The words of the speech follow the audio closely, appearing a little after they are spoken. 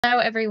Hello,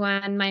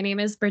 everyone. My name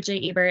is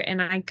Bridget Ebert,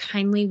 and I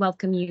kindly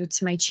welcome you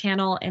to my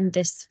channel in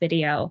this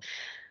video.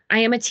 I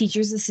am a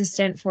teacher's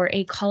assistant for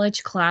a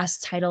college class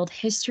titled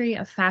History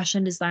of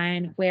Fashion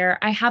Design, where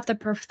I have the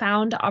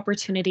profound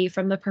opportunity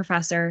from the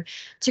professor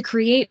to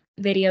create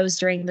videos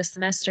during the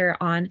semester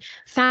on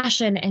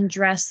fashion and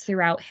dress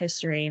throughout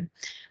history.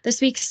 This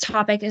week's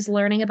topic is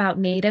learning about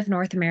Native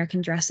North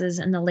American dresses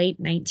in the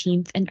late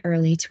 19th and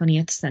early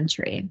 20th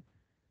century.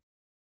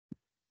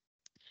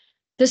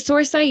 The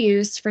source I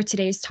used for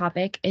today's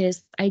topic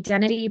is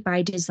Identity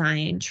by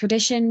Design,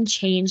 Tradition,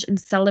 Change, and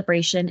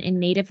Celebration in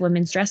Native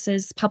Women's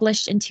Dresses,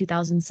 published in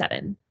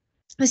 2007.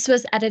 This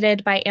was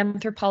edited by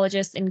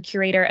anthropologist and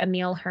curator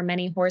Emil Her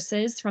Many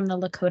Horses from the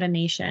Lakota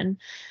Nation.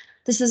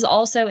 This is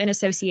also in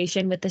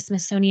association with the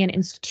Smithsonian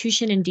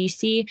Institution in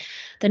DC,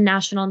 the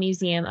National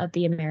Museum of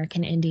the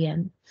American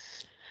Indian.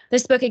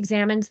 This book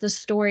examines the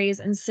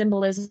stories and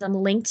symbolism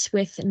linked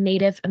with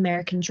Native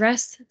American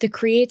dress, the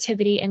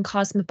creativity and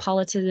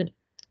cosmopolitanism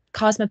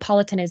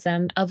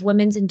of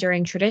women's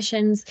enduring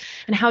traditions,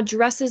 and how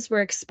dresses were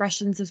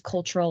expressions of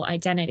cultural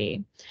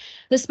identity.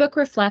 This book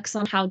reflects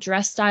on how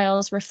dress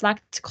styles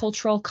reflect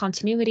cultural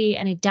continuity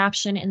and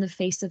adaptation in the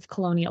face of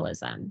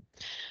colonialism.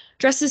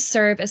 Dresses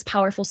serve as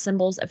powerful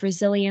symbols of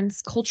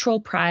resilience, cultural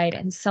pride,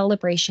 and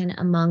celebration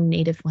among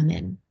Native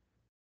women.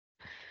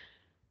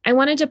 I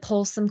wanted to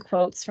pull some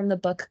quotes from the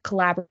book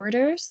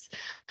Collaborators.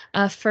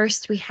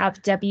 First, we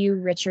have W.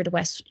 Richard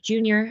West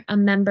Jr., a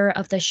member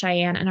of the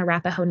Cheyenne and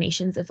Arapaho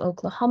Nations of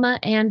Oklahoma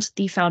and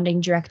the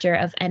founding director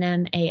of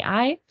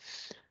NMAI.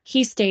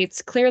 He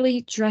states,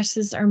 "Clearly,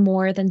 dresses are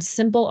more than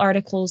simple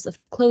articles of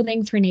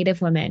clothing for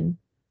Native women.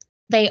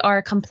 They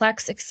are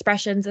complex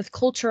expressions of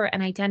culture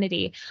and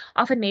identity,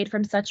 often made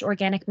from such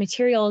organic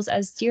materials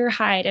as deer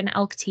hide and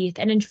elk teeth,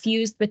 and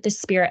infused with the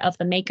spirit of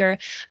the maker.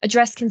 A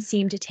dress can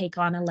seem to take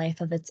on a life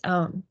of its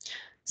own."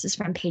 This is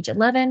from page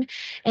 11.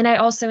 And I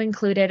also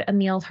included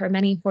Emil Her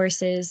Many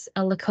Horses,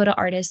 a Lakota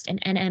artist and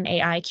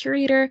NMAI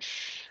curator.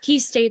 He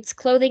states,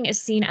 "Clothing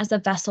is seen as a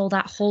vessel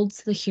that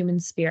holds the human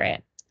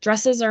spirit.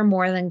 Dresses are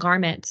more than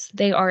garments.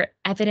 They are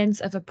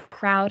evidence of a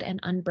proud and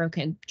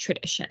unbroken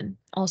tradition."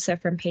 Also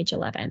from page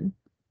 11.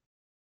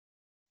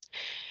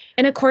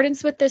 In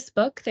accordance with this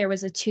book, there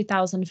was a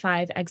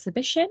 2005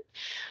 exhibition.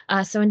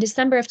 So in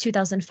December of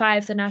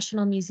 2005, the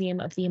National Museum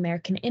of the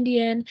American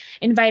Indian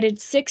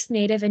invited 6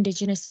 Native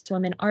Indigenous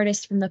women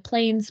artists from the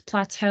Plains,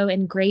 Plateau,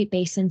 and Great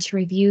Basin to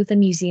review the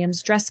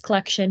museum's dress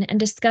collection and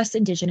discuss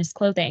Indigenous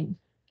clothing.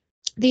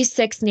 These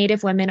 6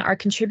 Native women are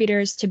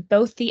contributors to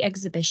both the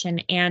exhibition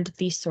and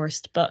the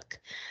sourced book.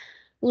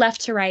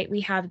 Left to right,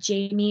 we have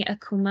Jamie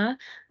Okuma,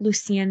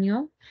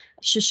 Lusieño,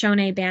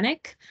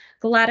 Shoshone-Bannock,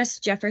 Gladys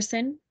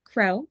Jefferson,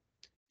 Crow,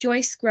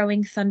 Joyce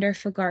Growing Thunder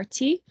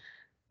Fogarty,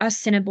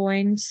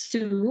 Assiniboine,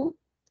 Sioux,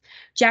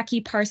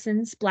 Jackie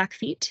Parsons,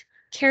 Blackfeet,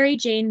 Keri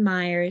Jhane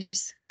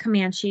Myers,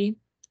 Comanche,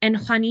 and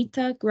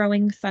Juanita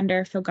Growing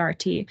Thunder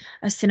Fogarty,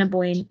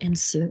 Assiniboine, and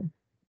Sioux.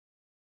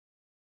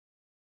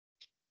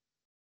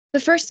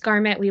 The first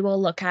garment we will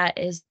look at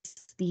is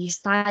the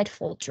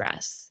side-fold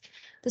dress.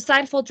 The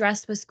side-fold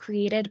dress was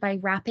created by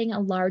wrapping a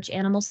large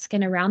animal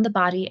skin around the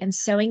body and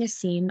sewing a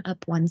seam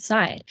up one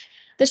side.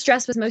 This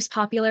dress was most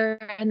popular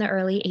in the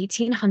early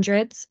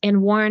 1800s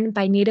and worn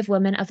by Native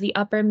women of the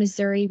upper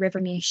Missouri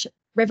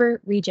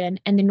River region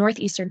and the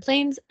northeastern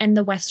plains and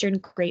the western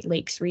Great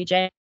Lakes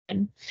region.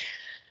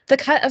 The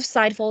cut of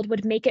sidefold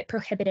would make it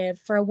prohibitive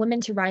for a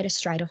woman to ride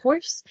astride a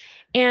horse,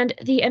 and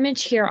the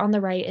image here on the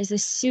right is a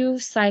Sioux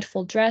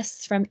sidefold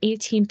dress from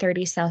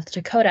 1830 South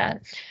Dakota.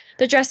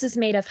 The dress is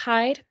made of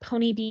hide,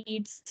 pony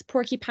beads,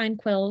 porcupine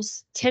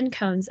quills, tin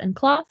cones, and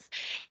cloth.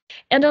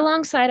 And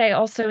alongside, I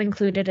also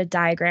included a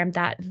diagram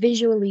that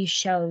visually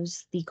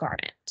shows the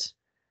garment.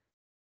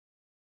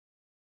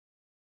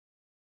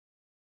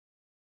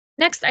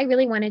 Next, I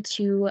really wanted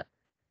to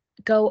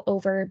go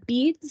over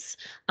beads.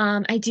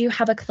 I do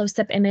have a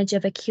close-up image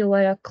of a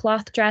Kiowa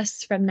cloth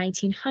dress from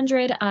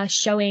 1900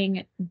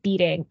 showing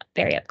beading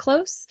very up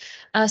close.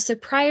 So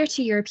prior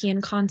to European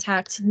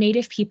contact,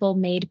 Native people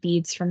made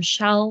beads from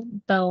shell,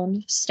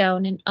 bone,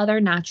 stone, and other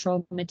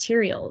natural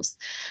materials.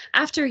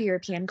 After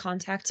European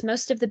contact,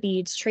 most of the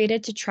beads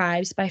traded to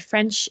tribes by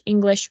French,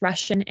 English,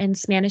 Russian, and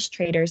Spanish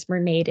traders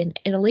were made in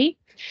Italy.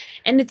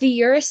 And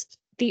the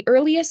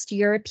earliest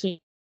European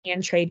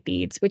trade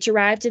beads, which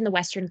arrived in the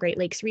western Great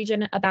Lakes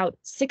region about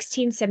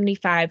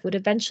 1675, would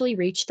eventually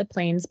reach the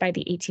plains by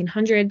the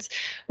 1800s,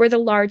 were the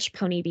large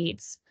pony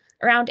beads.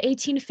 Around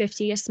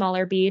 1850, a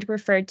smaller bead,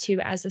 referred to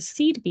as a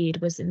seed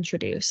bead, was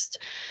introduced.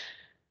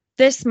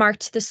 This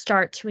marked the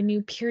start to a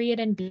new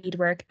period in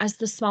beadwork, as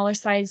the smaller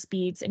size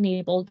beads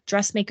enabled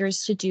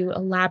dressmakers to do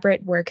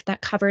elaborate work that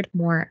covered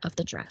more of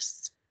the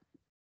dress.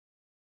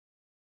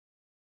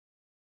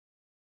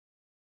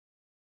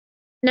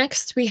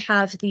 Next, we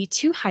have the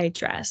two-hide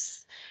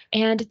dress.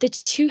 And the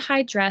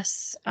two-hide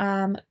dress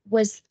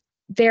was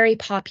very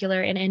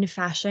popular and in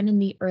fashion in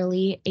the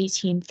early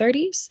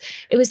 1830s.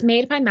 It was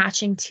made by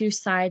matching two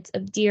sides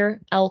of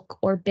deer, elk,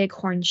 or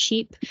bighorn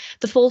sheep.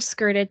 The full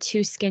skirted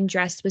two-skin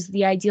dress was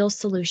the ideal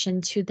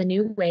solution to the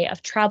new way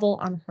of travel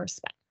on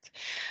horseback.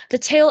 The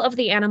tail of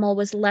the animal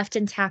was left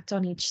intact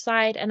on each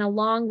side, and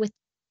along with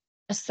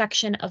a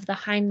section of the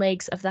hind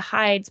legs of the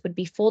hides would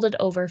be folded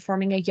over,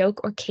 forming a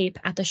yoke or cape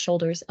at the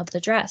shoulders of the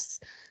dress.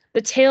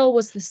 The tail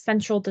was the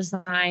central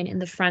design in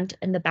the front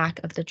and the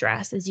back of the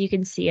dress, as you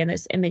can see in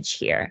this image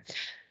here.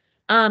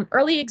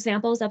 Early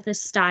examples of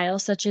this style,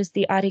 such as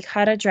the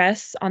arikara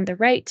dress on the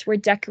right, were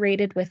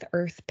decorated with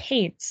earth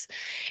paints.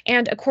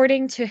 And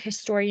according to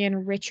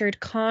historian Richard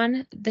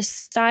Kahn, this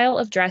style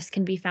of dress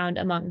can be found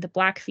among the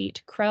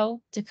Blackfeet,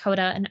 Crow,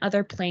 Dakota, and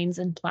other Plains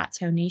and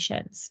Plateau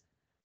nations.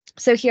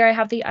 So here I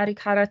have the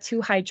arikara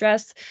two-hide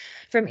dress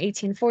from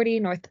 1840,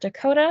 North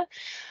Dakota,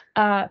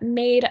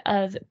 made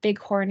of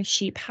bighorn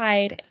sheep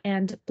hide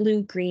and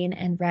blue, green,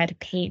 and red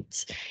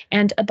paint.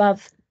 And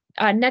above,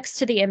 next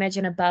to the image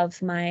and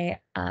above my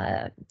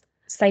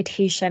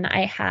citation,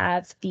 I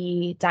have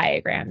the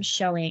diagram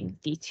showing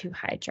the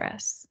two-hide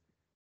dress.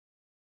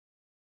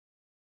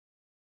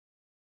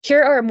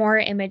 Here are more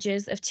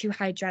images of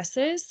two-hide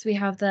dresses. We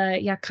have the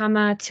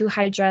Yakama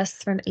two-hide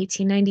dress from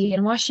 1890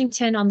 in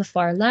Washington on the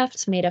far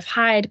left, made of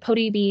hide,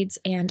 poti beads,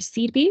 and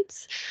seed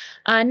beads.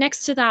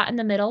 Next to that in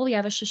the middle, we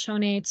have a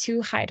Shoshone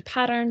two-hide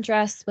pattern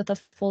dress with a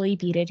fully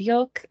beaded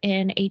yoke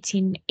in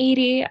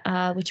 1880,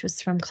 which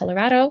was from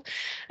Colorado,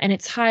 and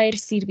it's hide,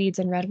 seed beads,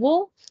 and red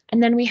wool.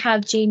 And then we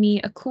have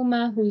Jamie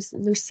Okuma, who's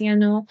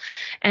Lusieño,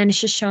 and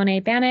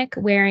Shoshone-Bannock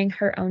wearing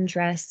her own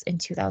dress in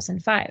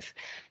 2005.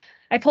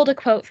 I pulled a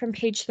quote from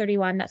page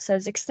 31 that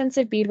says,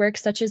 "Extensive beadwork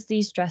such as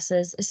these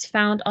dresses is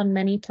found on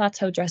many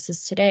plateau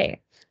dresses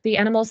today. The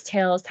animals'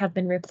 tails have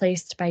been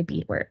replaced by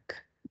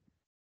beadwork."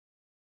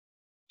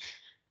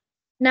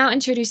 Now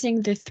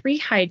introducing the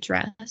three-hide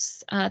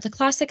dress. The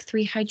classic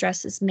three-hide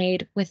dress is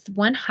made with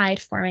one hide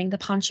forming the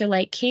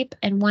poncho-like cape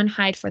and one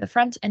hide for the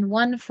front and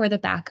one for the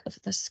back of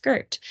the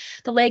skirt.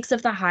 The legs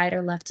of the hide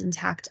are left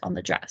intact on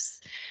the dress.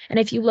 And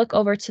if you look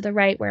over to the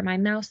right where my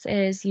mouse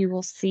is, you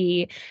will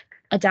see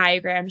a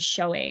diagram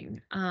showing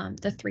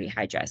the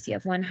three-hide dress. You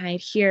have one hide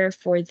here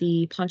for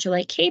the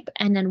poncho-like cape,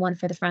 and then one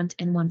for the front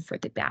and one for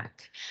the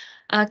back.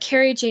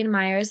 Keri Jhane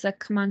Myers, a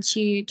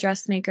Comanche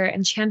dressmaker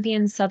and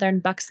champion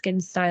Southern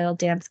buckskin-style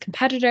dance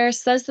competitor,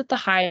 says that the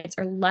hides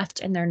are left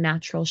in their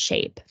natural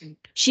shape.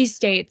 She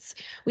states,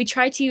 "We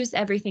try to use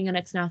everything in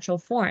its natural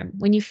form.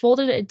 When you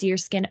folded a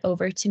deerskin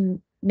over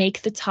to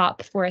make the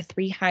top for a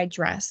three-hide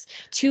dress,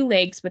 two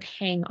legs would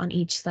hang on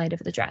each side of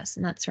the dress."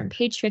 And that's from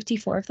page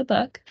 54 of the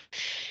book.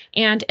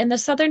 And in the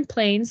Southern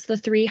Plains, the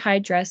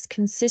three-hide dress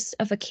consists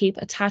of a cape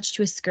attached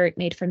to a skirt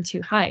made from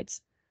two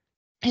hides.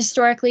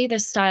 Historically,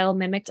 this style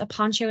mimicked a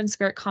poncho and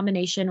skirt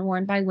combination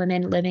worn by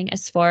women living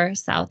as far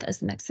south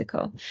as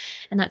Mexico.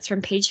 And that's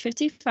from page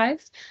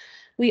 55.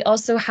 We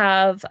also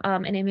have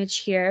an image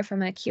here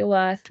from a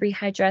Kiowa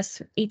three-hide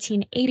dress,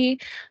 1880,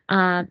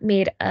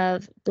 made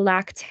of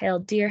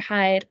black-tailed deer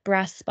hide,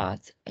 brass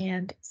spots,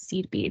 and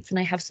seed beads. And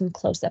I have some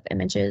close-up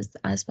images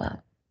as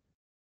well.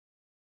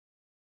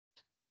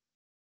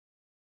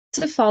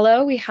 To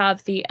follow, we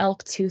have the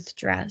elk tooth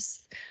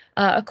dress.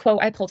 A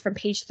quote I pulled from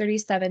page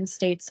 37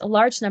 states, "A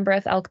large number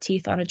of elk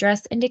teeth on a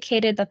dress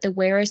indicated that the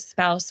wearer's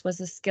spouse was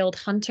a skilled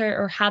hunter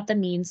or had the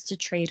means to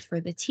trade for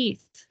the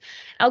teeth.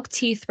 Elk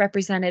teeth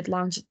represented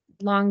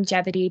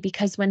longevity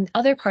because when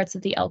other parts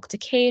of the elk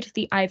decayed,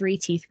 the ivory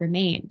teeth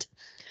remained."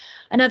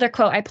 Another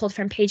quote I pulled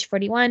from page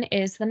 41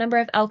 is, "The number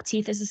of elk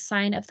teeth is a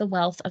sign of the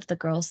wealth of the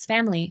girl's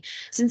family.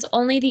 Since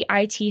only the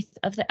eye teeth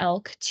of the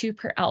elk, two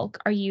per elk,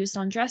 are used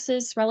on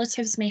dresses,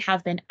 relatives may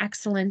have been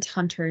excellent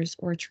hunters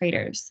or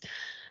traders."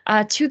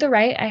 To the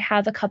right, I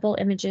have a couple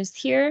images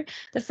here.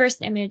 The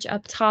first image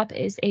up top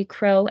is a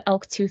Crow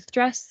elk tooth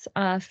dress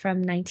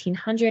from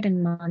 1900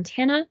 in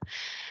Montana.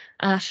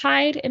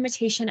 Hide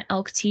imitation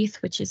elk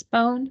teeth, which is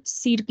bone,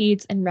 seed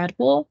beads, and red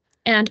wool.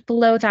 And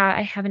below that,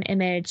 I have an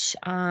image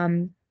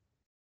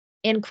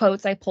in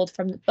quotes I pulled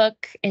from the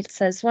book. It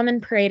says, "Women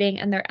parading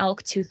in their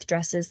elk tooth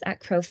dresses at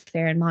Crow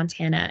Fair in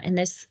Montana." And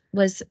this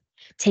was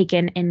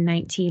taken in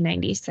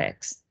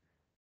 1996.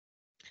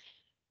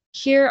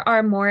 Here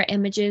are more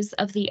images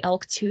of the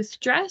elk tooth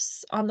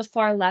dress. On the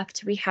far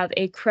left, we have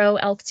a Crow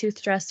elk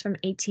tooth dress from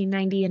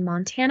 1890 in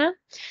Montana.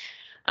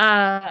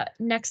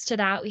 Next to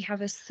that, we have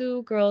a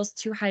Sioux girls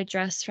two-hide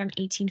dress from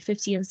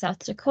 1850 in South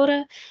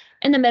Dakota.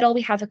 In the middle,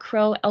 we have a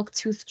Crow elk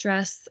tooth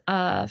dress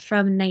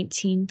from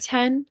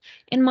 1910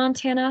 in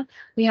Montana.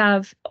 We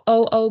have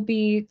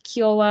OOB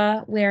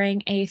Kiowa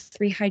wearing a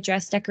three-hide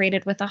dress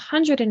decorated with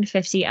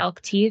 150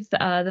 elk teeth.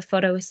 The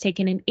photo was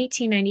taken in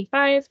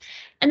 1895.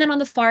 And then on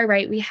the far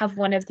right, we have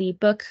one of the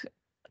book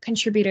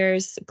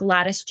contributors,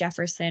 Gladys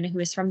Jefferson, who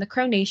is from the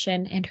Crow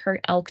Nation, and her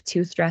elk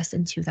tooth dress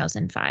in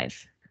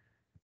 2005.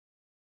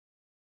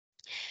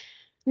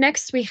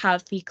 Next, we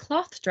have the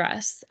cloth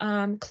dress.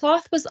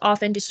 Cloth was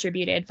often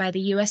distributed by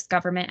the U.S.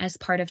 government as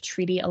part of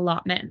treaty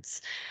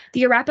allotments.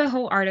 The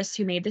Arapaho artist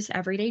who made this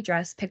everyday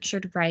dress,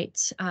 pictured right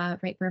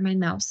where my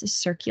mouse is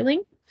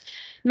circling,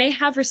 may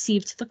have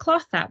received the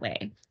cloth that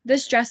way.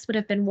 This dress would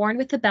have been worn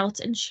with the belt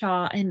and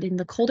shawl, and in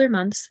the colder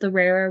months, the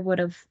wearer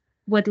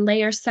would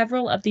layer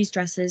several of these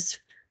dresses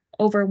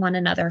over one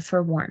another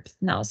for warmth.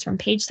 And that was from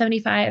page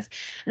 75.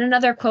 And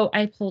another quote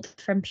I pulled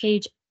from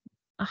page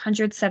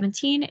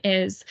 117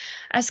 is,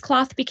 as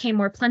cloth became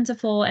more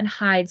plentiful and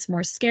hides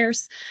more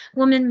scarce,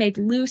 women made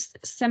loose,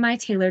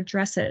 semi-tailored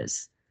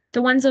dresses.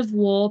 The ones of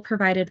wool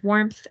provided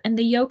warmth, and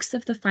the yokes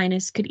of the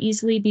finest could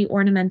easily be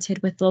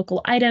ornamented with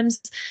local items,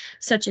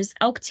 such as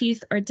elk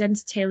teeth or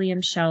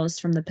dentalium shells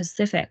from the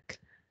Pacific.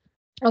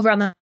 Over on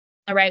the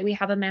right, we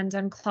have a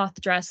Mandan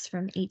cloth dress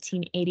from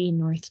 1880,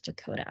 North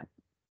Dakota.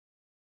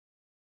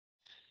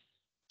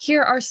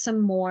 Here are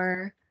some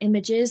more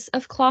images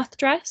of cloth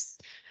dress.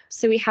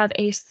 So we have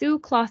a Sioux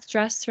cloth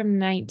dress from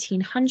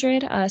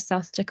 1900,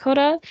 South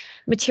Dakota.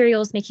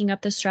 Materials making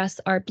up this dress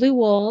are blue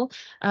wool,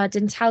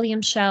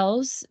 dentalium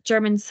shells,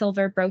 German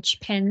silver brooch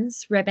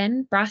pins,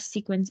 ribbon, brass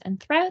sequins, and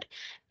thread.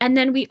 And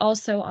then we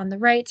also, on the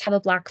right, have a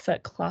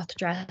Blackfoot cloth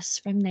dress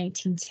from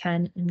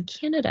 1910 in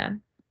Canada.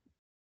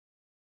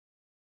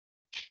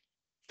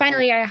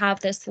 Finally, I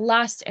have this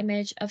last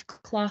image of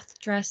cloth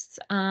dress.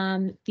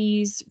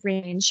 These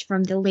range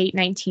from the late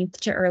 19th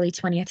to early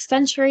 20th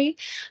century.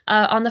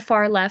 On the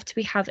far left,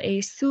 we have a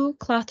Sioux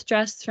cloth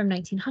dress from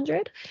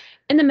 1900.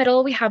 In the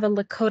middle, we have a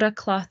Lakota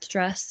cloth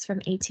dress from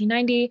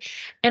 1890.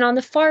 And on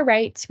the far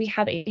right, we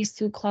have a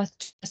Sioux cloth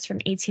dress from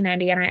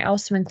 1890. And I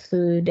also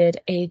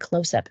included a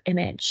close-up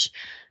image.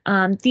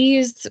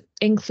 These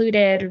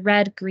included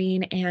red,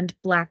 green, and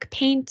black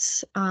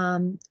paint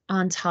on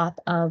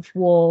top of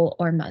wool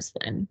or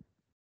muslin.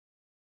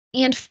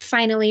 And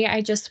finally,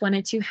 I just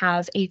wanted to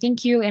have a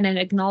thank you and an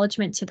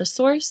acknowledgement to the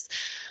source.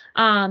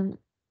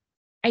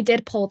 I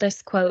did pull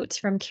this quote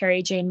from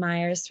Keri Jhane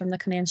Myers from the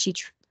Comanche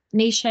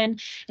Nation,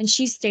 and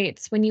she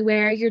states, "When you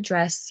wear your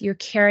dress, you're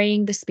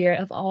carrying the spirit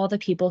of all the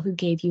people who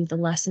gave you the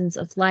lessons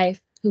of life,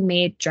 who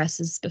made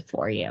dresses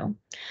before you."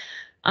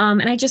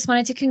 And I just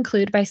wanted to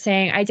conclude by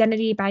saying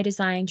Identity by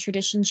Design,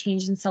 Tradition,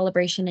 Change, and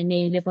Celebration in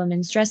Native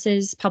Women's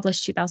Dresses,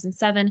 published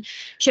 2007,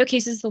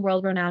 showcases the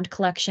world-renowned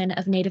collection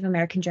of Native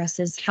American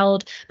dresses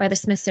held by the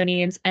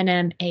Smithsonian's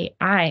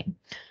NMAI.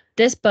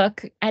 This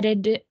book,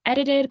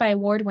 edited by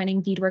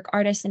award-winning beadwork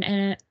artist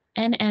and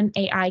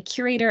NMAI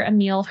curator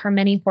Emil Her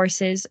Many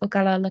Horses,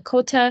 Oglala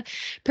Lakota,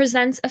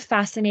 presents a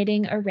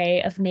fascinating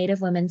array of Native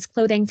women's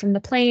clothing from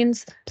the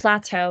Plains,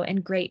 Plateau,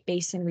 and Great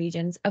Basin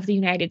regions of the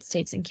United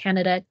States and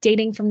Canada,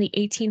 dating from the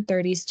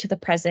 1830s to the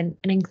present,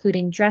 and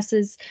including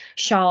dresses,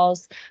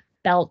 shawls,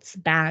 belts,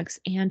 bags,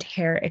 and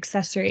hair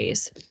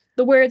accessories.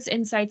 The words,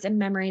 insights, and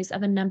memories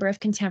of a number of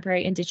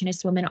contemporary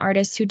Indigenous women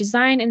artists who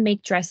design and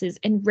make dresses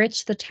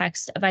enrich the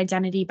text of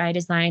Identity by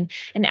Design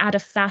and add a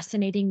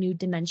fascinating new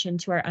dimension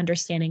to our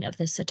understanding of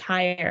this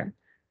attire.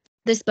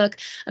 This book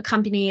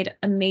accompanied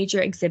a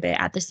major exhibit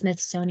at the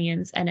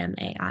Smithsonian's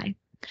NMAI.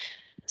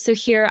 So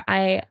here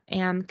I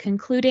am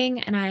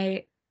concluding, and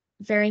I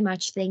very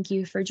much thank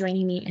you for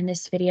joining me in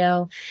this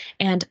video,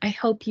 and I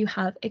hope you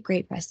have a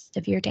great rest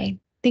of your day.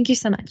 Thank you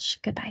so much.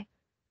 Goodbye.